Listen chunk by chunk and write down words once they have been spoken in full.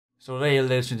So today,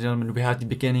 ladies and gentlemen, we have the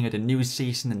beginning of the new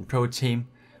season in Pro Team.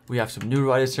 We have some new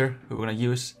riders here who we're going to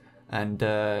use. And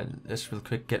let's real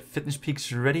quick get fitness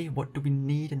peaks ready. What do we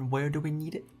need and where do we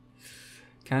need it?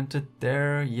 Canted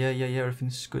there. Yeah,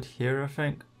 everything's good here, I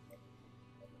think.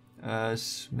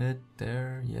 Smith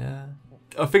there, yeah.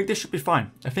 I think this should be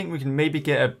fine. I think we can maybe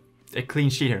get a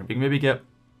clean sheet here. We can maybe get...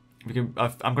 I'm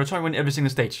going to try and win every single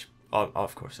stage.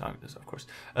 Of course. I'm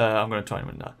going to try and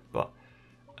win that. But...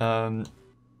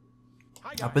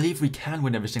 I believe we can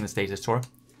win every single stage this tour.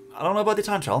 I don't know about the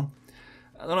time trial.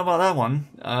 I don't know about that one.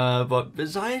 But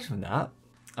besides from that,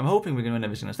 I'm hoping we can win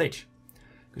every single stage.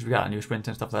 Because we got a new sprint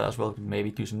and stuff like that as well.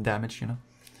 Maybe do some damage, you know.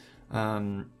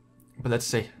 But let's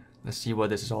see. Let's see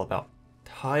what this is all about.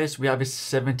 The highest we have is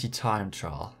 70 time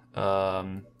trial.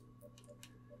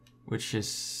 Which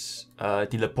is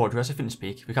De Laporte, who has a fitness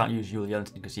peak. We can't use Julian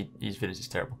because his fitness is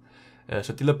terrible.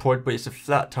 So De Laporte, but it's a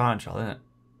flat time trial, isn't it?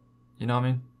 You know what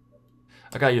I mean?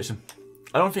 I gotta use him.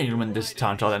 I don't think he'll win this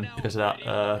time trial then because of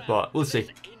that, but we'll see.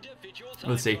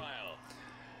 We'll see.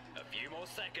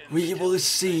 We will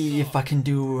see if I can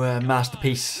do a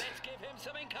masterpiece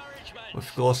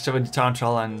with goals 70 time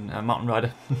trial and a mountain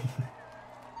rider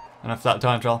and a flat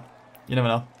time trial. You never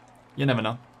know. You never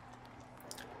know.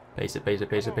 Pace it, pace it,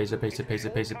 pace it, pace it, pace it, pace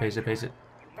it, pace it, pace it, pace it.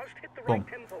 Boom.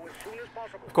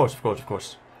 Of course, of course, of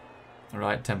course.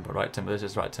 Right tempo, right tempo. This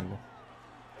is right tempo.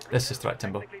 This is the right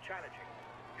tempo.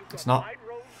 It's not.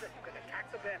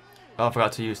 Oh, I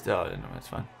forgot to use the... Oh, no, it's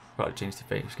fine. Forgot to change the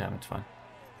face cam, it's fine.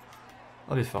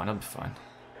 I'll be fine, I'll be fine.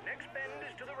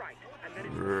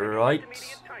 Right.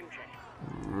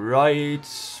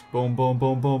 Right. Boom, boom,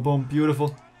 boom, boom, boom.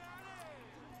 Beautiful.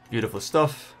 Beautiful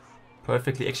stuff.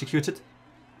 Perfectly executed.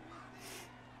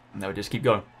 Now we just keep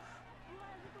going.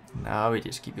 Now we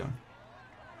just keep going.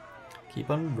 Keep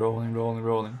on rolling, rolling,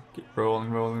 rolling. Keep rolling,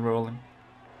 rolling, rolling.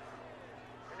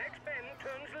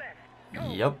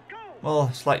 Yep.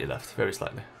 Well, slightly left. Very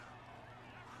slightly.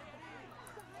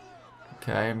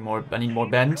 Okay, more. I need more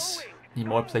bends. Need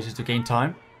more places to gain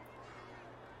time.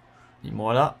 Need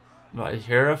more of that. Right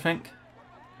here, I think.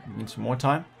 Need some more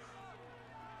time.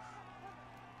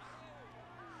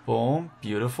 Boom.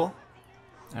 Beautiful.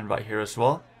 And right here as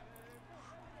well.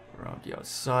 Around the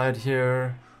outside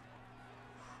here.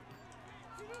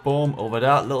 Boom. Over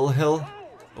that little hill.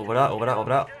 Over that, over that, over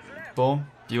that. Boom.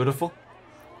 Beautiful.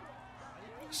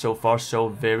 So far, so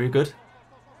very good.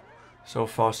 So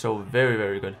far, so very,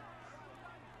 very good.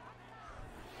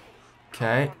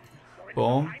 Okay.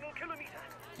 Boom.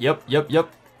 Yep, yep, yep.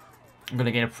 I'm going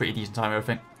to gain a pretty decent time here, I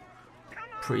think.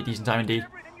 Pretty decent time indeed.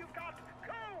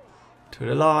 To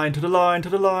the line, to the line, to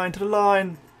the line, to the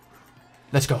line.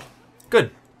 Let's go.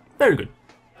 Good. Very good.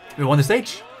 We won the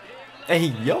stage. Hey,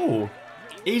 yo.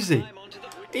 Easy.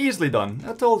 Easily done.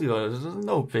 I told you,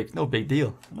 no big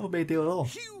deal. No big deal at all.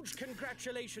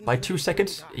 By 2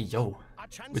 seconds, yo,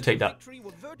 we take that.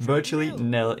 Virtually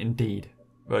nil indeed.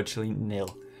 Virtually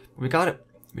nil. We got it.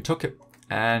 We took it.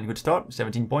 And good start.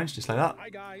 17 points, just like that.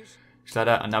 Just like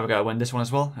that. And now we gotta win this one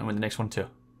as well, and win the next one too.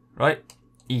 Right?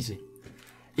 Easy.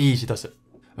 Easy does it.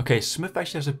 Okay, Smith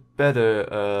actually has a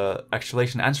better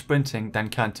acceleration and sprinting than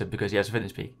Cantor because he has a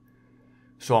fitness peak.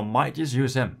 So I might just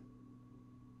use him.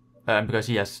 Because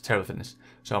he has terrible fitness.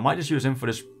 So I might just use him for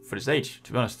this stage,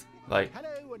 to be honest. Like,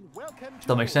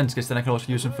 still makes sense, because then I can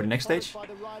also use him for the next stage.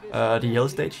 The yellow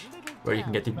stage, where you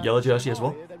can get the yellow jersey as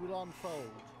well.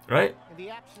 Right?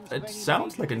 It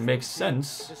sounds like it makes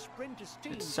sense.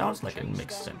 It sounds like it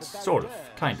makes sense. Sort of.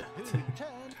 Kinda.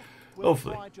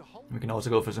 Hopefully. We can also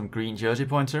go for some green jersey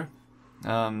points here.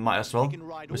 Might as well.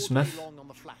 With Smith.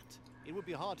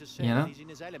 You know?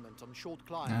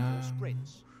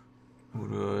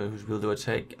 Whose wheel do I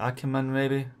take? Ackerman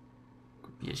maybe?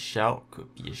 Could be a shout,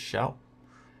 could be a shout.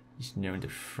 He's near in the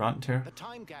front here.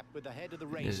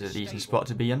 This is a decent spot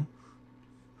to be in.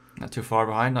 Not too far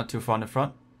behind, not too far in the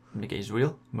front. Let me get his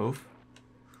wheel, move.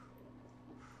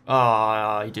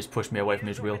 Ah, he just pushed me away from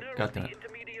his wheel. God damn it.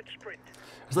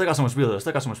 I still got someone's wheel though, I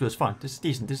still got someone's wheel, it's fine. This is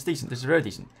decent, this is decent, this is very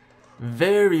decent.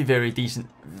 Very, very decent.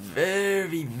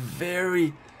 Very,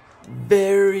 very,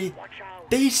 very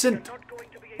decent.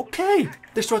 Okay,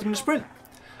 destroyed him in the sprint.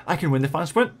 I can win the final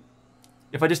sprint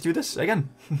if I just do this again.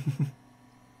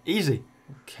 Easy.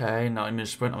 Okay, now I'm in the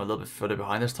sprint. I'm a little bit further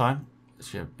behind this time.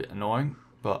 It's a bit annoying,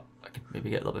 but I can maybe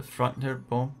get a little bit front here.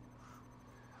 Boom.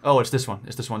 Oh, it's this one.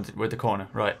 It's this one with the corner.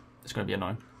 Right. It's going to be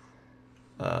annoying.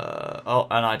 Oh,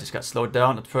 and I just got slowed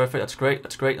down. That's perfect. That's great.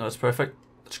 That's great. No, that's perfect.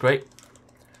 That's great.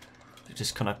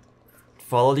 Just kind of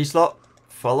follow these lot.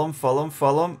 Follow them, follow them,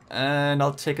 follow them. And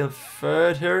I'll take a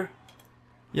third here.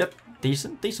 Yep,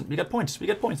 decent, decent. We got points. We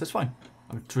get points. That's fine.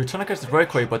 We're trying to catch the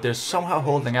breakaway, but they're somehow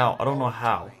holding out. I don't know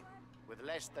how.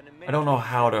 I don't know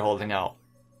how they're holding out.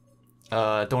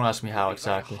 Don't ask me how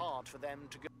exactly.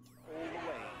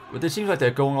 But it seems like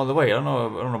they're going all the way. I don't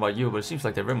know about you, but it seems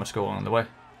like they're very much going all the way.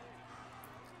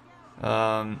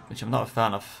 Which I'm not a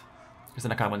fan of. Because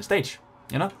then I can't win the stage,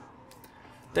 you know?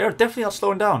 They're definitely not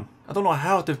slowing down. I don't know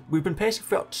how. We've been pacing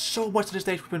throughout so much of the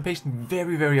stage. We've been pacing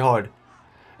very, very hard.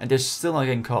 And they're still not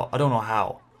getting caught. I don't know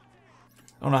how.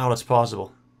 I don't know how that's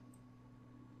possible.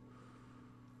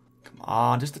 Come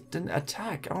on, just didn't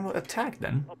attack. I don't know, attack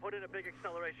then. I'll put in a big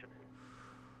acceleration.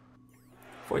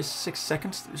 46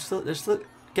 seconds. They're still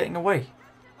getting away.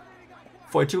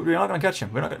 42. We're not gonna catch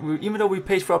him. Even though we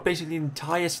paced throughout basically the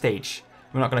entire stage,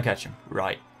 we're not gonna catch him.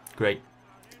 Right. Great.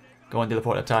 Go on,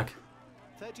 teleport attack.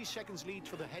 30 seconds lead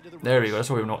for the head of the there we go. That's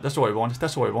what we want. That's what we want.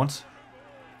 That's what we want.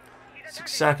 That's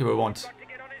exactly what we want.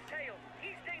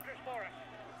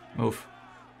 Move.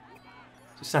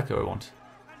 That's exactly what we want.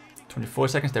 24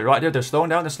 seconds. They're right there. They're slowing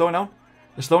down. They're slowing down.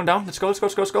 They're slowing down. Let's go. Let's go.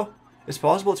 Let's go. Let's go. It's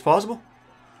possible. It's possible.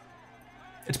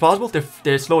 It's possible.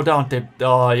 They slowed down.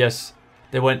 Oh yes.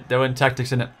 They went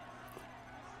tactics in it.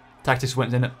 Tactics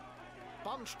went in it.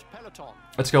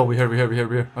 Let's go. We're here.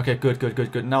 Okay,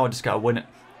 good. Now I just gotta win it.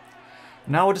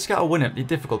 The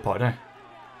difficult part, eh?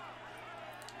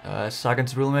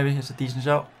 Sagan's rule maybe. It's a decent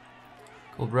shout.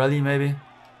 Colbrelli maybe.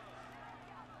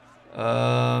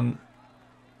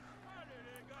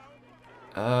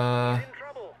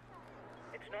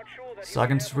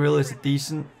 Sagan's rule is a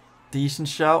decent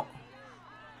shout.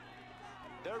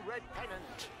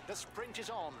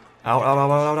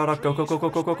 Out. Go.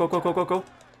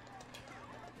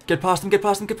 Get past him,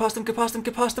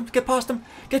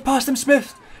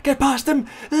 Smith. Get past him.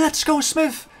 Let's go,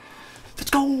 Smith. Let's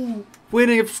go.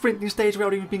 Winning a sprinting stage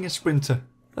without even being a sprinter.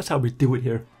 That's how we do it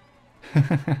here.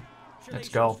 Let's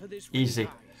go. Easy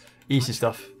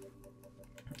stuff.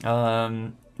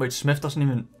 Wait, Smith doesn't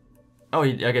even... Oh,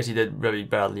 I guess he did really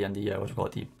badly on the, what's it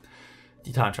called, the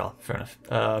time trial. Fair enough.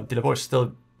 De Boer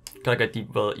still gotta get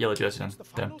the yellow jersey on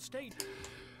them.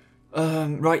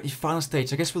 Right, the final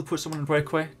stage. I guess we'll put someone in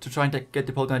breakaway to try and get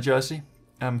the Pogacar jersey.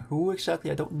 Who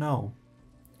exactly? I don't know.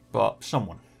 But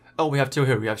someone. Oh, we have two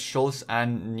here. We have Schulz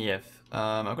and Nief.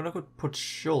 I'm gonna go put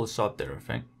Schulz up there, I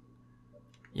think.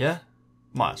 Yeah?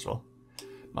 Might as well.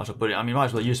 Might as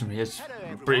well use him. He has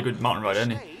a pretty good mountain rider,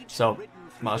 isn't he? So,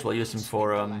 might as well use him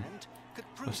for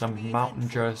some mountain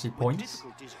jersey points.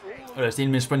 Oh, there's the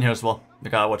enemy sprint here as well. We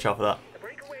gotta watch out for that.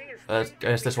 I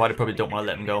guess that's why they probably don't want to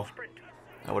let him go.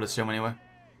 I would assume anyway.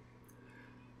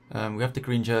 We have the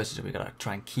green jersey, so we gotta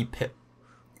try and keep it.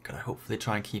 Gotta hopefully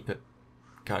try and keep it.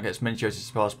 Gotta get as many jerseys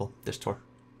as possible this tour.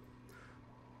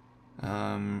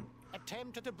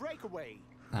 Attempt at a breakaway.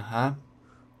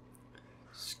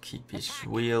 Just keep his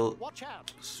wheel.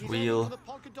 His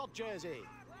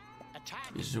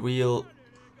wheel.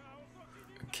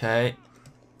 Okay.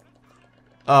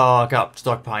 Oh, I got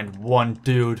stuck behind one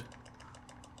dude.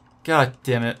 God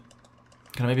damn it.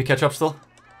 Can I maybe catch up still?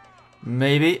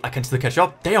 Maybe. I can still catch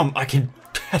up. Damn, I can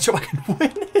catch up. I can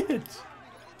win it.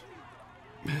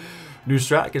 New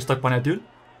strat. Get stuck behind that dude.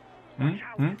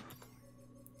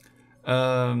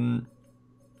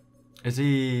 Is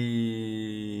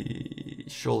he...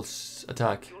 Schulz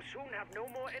attack? You'll soon have no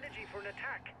more energy for an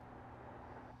attack.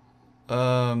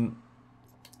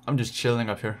 I'm just chilling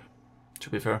up here. To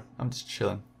be fair, I'm just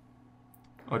chilling.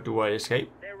 Or do I escape?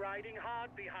 They're riding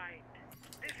hard behind.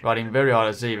 Riding very hard,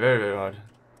 I see, very hard.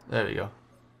 There we go.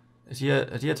 Has he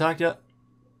attacked yet?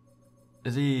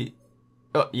 Is he...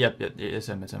 Oh, yep, it's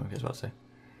him, okay, I was about to say.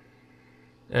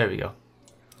 There we go.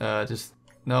 Just...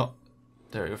 No.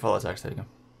 There we go, follow attacks, there you go.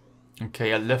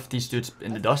 Okay, I left these dudes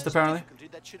in the dust, apparently.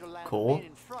 Cool.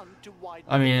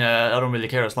 I mean, I don't really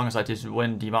care, as long as I just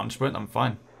win the mountain sprint, I'm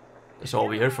fine. That's all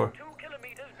we're here for.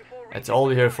 That's all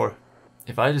we're here for.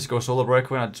 If I just go solo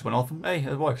breakaway and I just win off them, hey,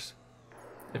 it works.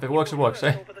 If it works, it works,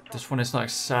 eh? This one is not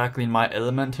exactly in my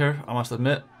element here, I must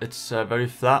admit. It's very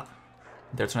flat.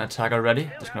 They're trying to attack already.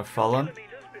 Just gonna follow him.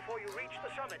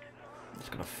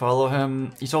 Just gonna follow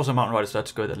him. He's also a mountain rider, so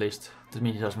that's good at least. Doesn't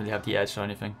mean he doesn't really have the edge or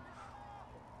anything.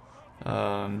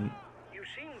 I'm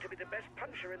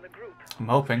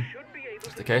hoping.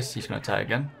 That's the case. He's gonna attack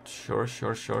again. Sure.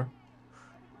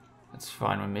 That's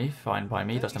fine with me. Fine by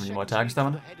me. Doesn't have any more attack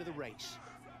stamina.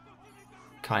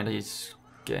 Kinda he's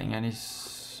getting any.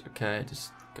 Okay,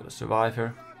 just gotta survive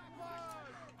here.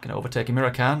 Gonna overtake him here.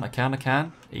 I can.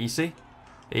 Easy.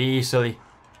 Easily.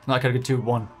 Now I gotta get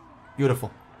 2-1.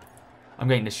 Beautiful. I'm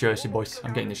getting this jersey, boys.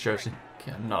 I'm getting this jersey.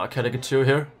 Okay, I'm not a category 2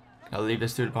 here. I'll leave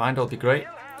this dude behind. That'll be great.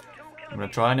 I'm gonna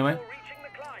try anyway.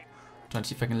 Trying to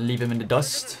see if I can leave him in the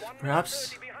dust,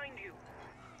 perhaps.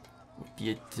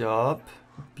 be a dub.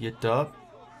 Be a dub.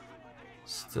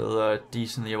 Still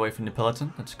decently away from the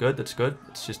peloton. That's good, that's good.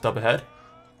 It's just up ahead.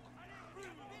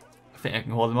 I think I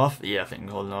can hold them off. Yeah, I think I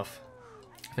can hold them off.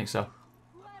 I think so.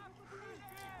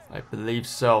 I believe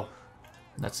so.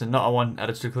 That's another one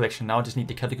added to the collection. Now I just need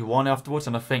the category 1 afterwards,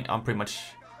 and I think I'm pretty much...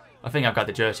 I think I've got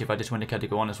the jersey if I just win the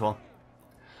category 1 as well.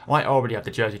 I might already have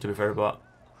the jersey to be fair, but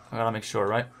I gotta make sure,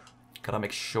 right? Gotta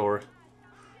make sure.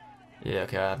 Yeah,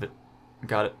 okay, I have it.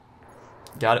 Got it.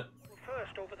 Got it.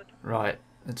 Right,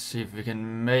 let's see if we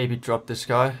can maybe drop this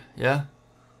guy. Yeah?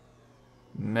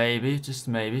 Maybe, just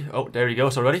maybe. Oh, there he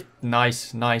goes already.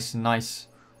 Nice, nice, nice.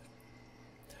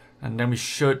 And then we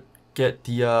should get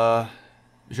the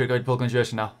we should get the Pogacar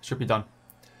jersey now. Should be done.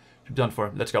 Should be done for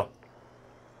him. Let's go.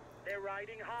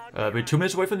 We're 2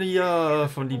 minutes away from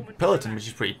the peloton, which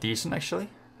is pretty decent actually.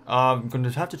 I'm gonna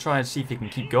have to try and see if he can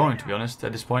keep going, to be honest,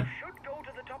 at this point.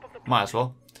 Might as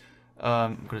well.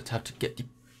 I'm gonna have to get the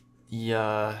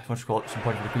what's it called, some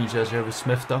point for the green jersey here with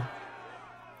Smith though.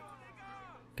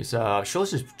 Because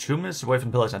Schultz is 2 minutes away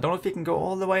from the peloton. I don't know if he can go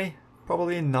all the way.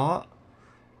 Probably not.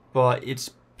 But it's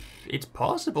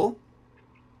possible.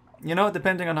 You know,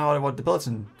 depending on what the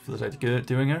peloton feels like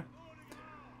doing here.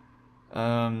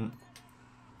 I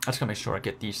just gotta make sure I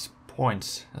get these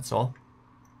points. That's all.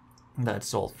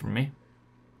 That's all from me.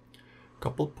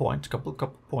 Couple points.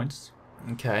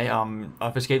 Okay.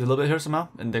 I've escaped a little bit here somehow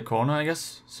in the corner, I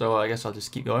guess. So I guess I'll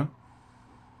just keep going.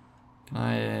 Can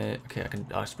I? Okay, I can.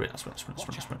 Sprint.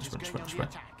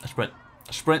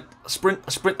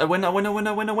 I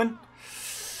win.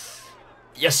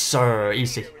 Yes, sir.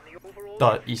 Easy.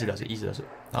 Easy does it.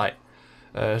 Alright.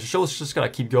 So Schultz just gotta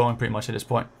keep going pretty much at this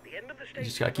point. You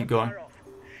just gotta keep going.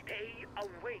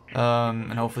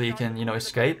 And hopefully he can, you know,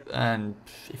 escape. And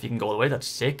if he can go all the way, that's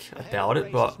sick. I doubt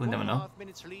it, but we'll never know.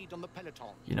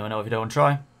 You never know if you don't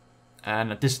try.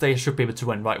 And at this stage, I should be able to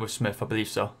win right with Smith. I believe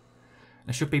so.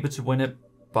 I should be able to win it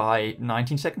by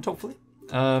 19 seconds, hopefully.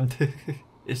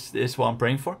 Is what I'm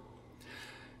praying for.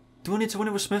 Do I need to win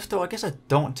it with Smith, though? I guess I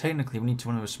don't technically need to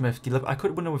win it with Smith. I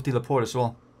could win it with De La Porte as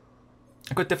well.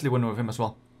 I could definitely win it with him as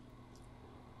well.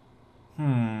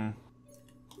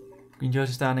 Green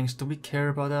jersey standings. Do we care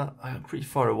about that? I'm pretty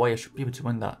far away. I should be able to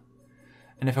win that.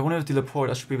 And if I win it with De La Porte,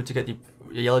 I should be able to get the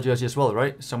yellow jersey as well,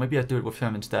 right? So maybe I do it with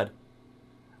him instead.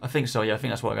 I think so, yeah. I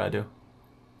think that's what I gotta do.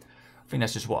 I think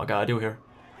that's just what I gotta do here.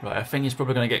 Right, I think he's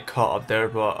probably gonna get caught up there,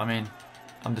 but I mean,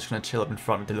 I'm just gonna chill up in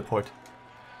front of De La Porte.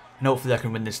 And hopefully I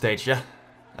can win this stage, yeah?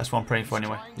 That's what I'm praying for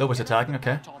anyway. Lopez attacking,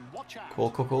 okay. Cool.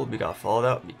 We gotta follow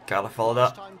that.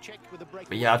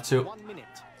 We have to.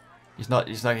 He's not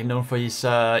known for his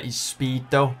speed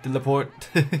though, De La Porte.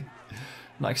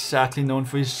 Not exactly known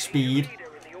for his speed.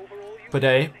 But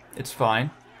hey, it's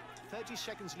fine.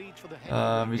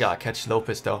 We gotta catch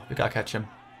Lopez though. We gotta catch him.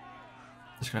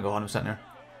 Just gonna go 100% here.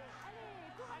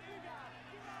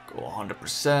 Go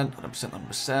 100%.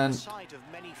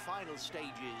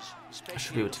 I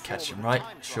should be able to catch him, right?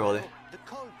 Surely.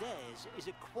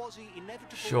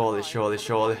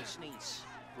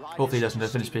 Hopefully he doesn't do a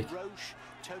finish peak.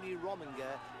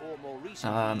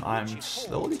 I'm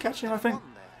slowly catching him, I think.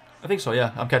 I think so,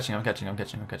 yeah. I'm catching.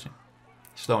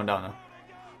 Slowing down now.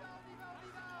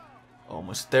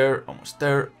 Almost there.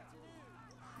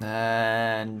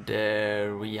 And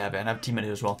there we have it. And I have teammate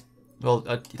here as well. Well,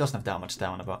 he doesn't have that much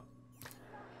stamina, but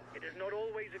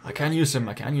I can use him.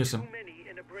 Might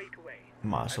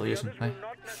as well use him. Hey.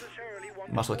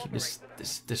 Might as well keep this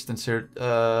distance here.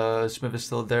 Smith is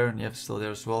still there, and Yev is still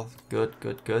there as well. Good.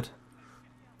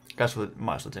 Guys,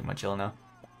 might as well take my chill now.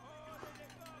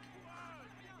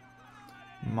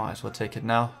 Might as well take it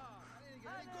now.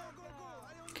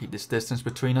 Keep this distance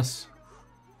between us.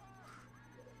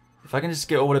 If I can just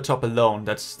get over the top alone,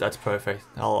 that's perfect.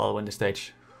 I'll win the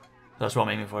stage. That's what I'm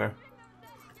aiming for here.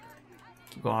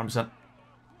 Keep going 100%.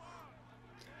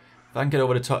 If I can get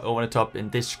over the top in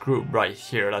this group right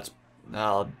here,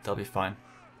 that'll be fine.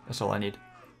 That's all I need.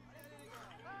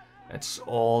 That's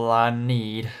all I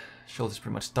need. Schultz is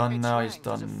pretty much done now. He's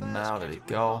done now. There we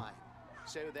go.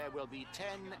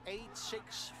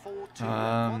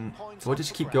 Do I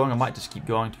just keep going? I might just keep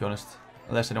going, to be honest.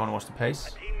 Unless anyone wants to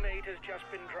pace.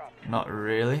 Not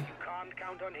really.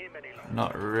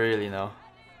 Not really, no.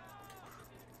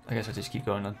 I guess I just keep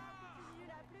going then.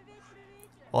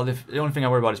 Well, the only thing I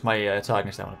worry about is my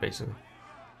attacking stamina, basically.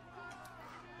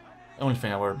 The only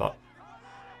thing I worry about.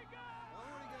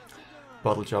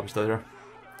 Bottle job is still there.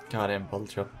 Goddamn bottle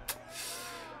job.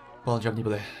 Bottle job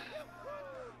nibble.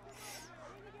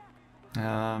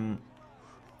 I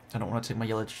don't want to take my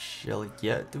yellow shell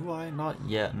yet, do I? Not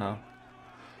yet, no.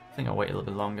 I think I'll wait a little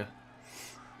bit longer.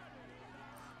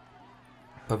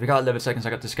 But we got 11 seconds.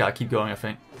 I just gotta keep going. I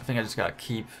think I just gotta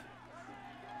keep.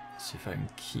 See if I can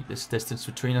keep this distance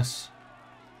between us.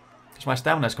 Because my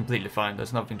stamina is completely fine.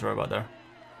 There's nothing to worry about there.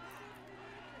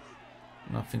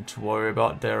 Nothing to worry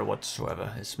about there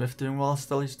whatsoever. Is Smith doing well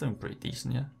still? He's doing pretty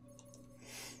decent, yeah.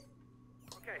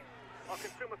 Okay, I'll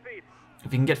consume a feed. If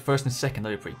you can get first and second,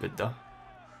 that'd be pretty good though.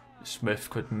 Smith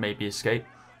could maybe escape.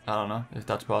 I don't know if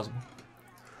that's possible.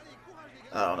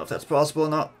 I don't know if that's possible or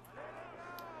not.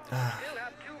 Still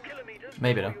have 2 kilometers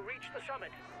Maybe before though. you reach the summit.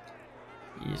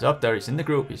 He's up there. He's in the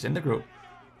group. He's in the group.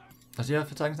 Does he have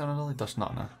attacking down at all? He does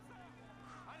not now.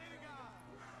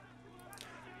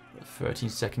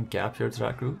 13-second gap here to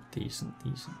that group. Decent,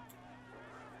 decent.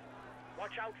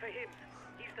 Watch out for him.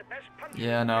 He's the best puncher.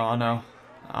 Yeah, no, I know.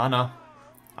 I know.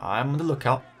 I'm on the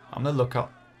lookout. I'm on the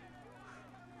lookout.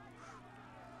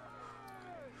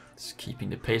 Just keeping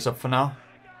the pace up for now.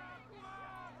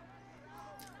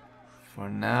 For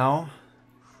now.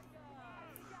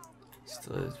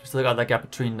 Still got that gap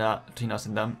between us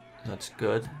and them. That's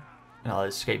good. And I'll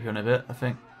escape here in a bit, I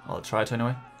think. I'll try to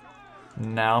anyway.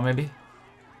 Now, maybe.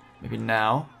 Maybe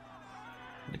now.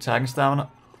 Attacking stamina.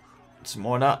 Some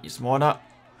more of that. Some more of that.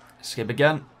 Escape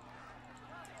again.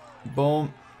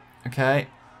 Boom. Okay.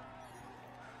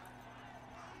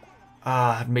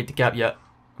 Ah, I haven't made the gap yet.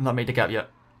 I've not made the gap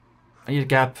yet. I need a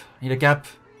gap. I need a gap.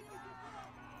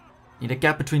 I need a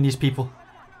gap between these people.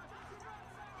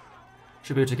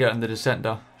 Should be able to get in the descent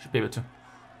though. Should be able to.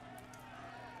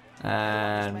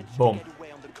 And boom.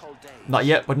 Not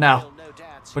yet, but now.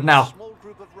 But now.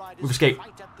 We've escaped.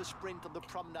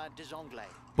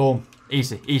 Boom.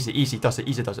 Easy, easy, easy. Does it,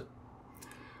 easy does it.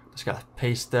 Just gotta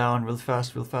pace down real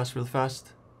fast, real fast, real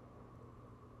fast.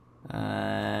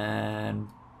 And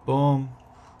boom.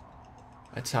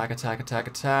 Attack, attack, attack,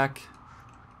 attack.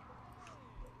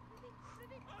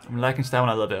 I'm lacking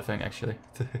stamina a little bit, I think, actually.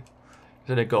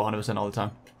 So they go 100% all the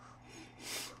time.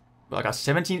 But I got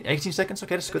 17, 18 seconds.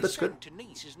 Okay, that's good, that's good.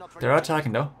 They're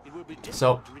attacking though.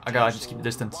 So I gotta just keep the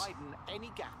distance.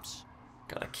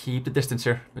 Gotta keep the distance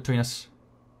here between us.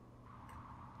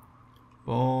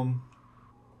 Boom.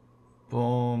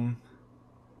 Boom.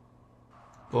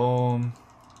 Boom.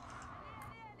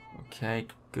 Okay,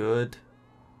 good.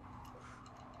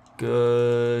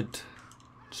 Good.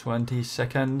 20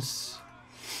 seconds.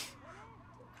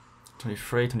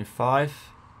 23, 25.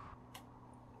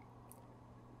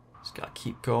 Just gotta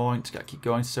keep going. Just gotta keep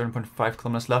going. 7.5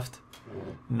 kilometers left.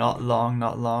 Not long,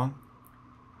 not long.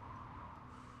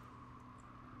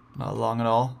 Not long at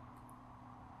all.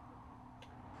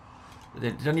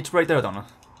 They don't need to break there, don't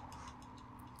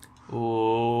they?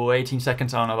 Ooh, 18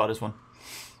 seconds. I don't know about this one.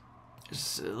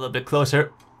 Just a little bit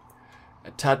closer.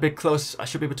 A tad bit close. I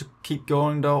should be able to keep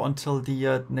going though until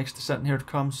the next descent here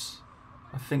comes.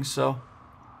 I think so.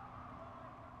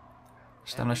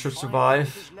 Stamina should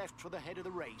survive.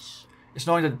 It's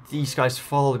annoying that these guys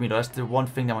followed me though. That's the one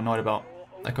thing that I'm annoyed about.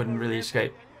 I couldn't really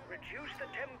escape.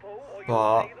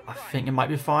 But I think it might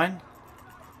be fine.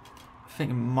 I think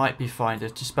it might be fine. They're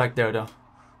just back there though.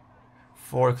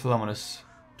 4 kilometers.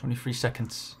 23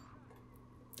 seconds.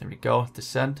 There we go.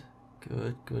 Descent.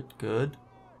 Good, good, good.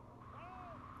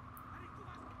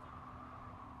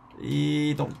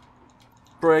 Don't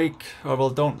break. Or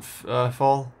well, don't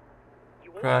fall.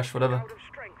 Crash, whatever.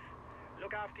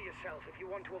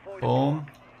 Boom.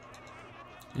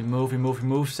 We move, we move, we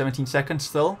move. 17 seconds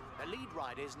still.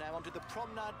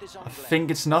 I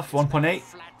think it's enough. 1.8.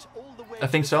 I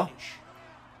think so.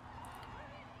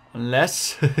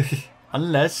 Unless,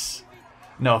 unless.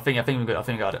 No, I think we got it. I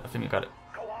think we got it. I think we got it.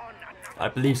 I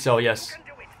believe so. Yes.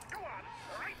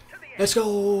 Let's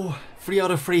go. 3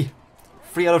 out of 3.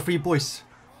 3 out of 3, boys.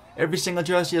 Every single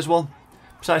jersey as well.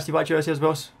 Besides the white jersey as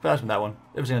well. Apart from that one.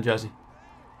 Every single jersey.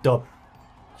 Dub.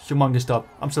 Humongous dub.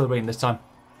 I'm celebrating this time.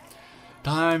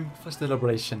 Time for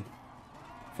celebration.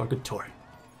 For a good tour.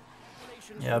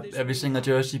 Yeah, every single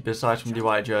jersey besides from the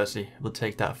white jersey. We'll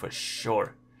take that for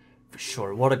sure. For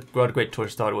sure. What a great tour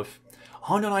to start with.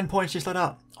 109 points just like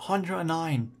that.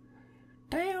 109.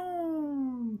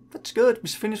 Damn. That's good. We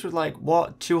finished with like,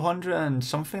 what, 200 and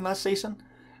something last season?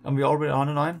 And we already at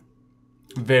 109.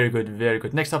 Very good, very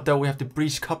good. Next up though, we have the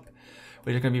Breeze Cup,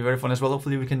 which is going to be very fun as well.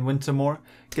 Hopefully we can win some more,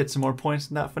 get some more points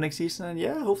in that for next season. And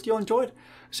yeah, hopefully you all enjoyed.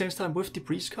 Same time with the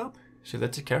Breeze Cup. So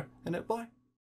let's take care and bye.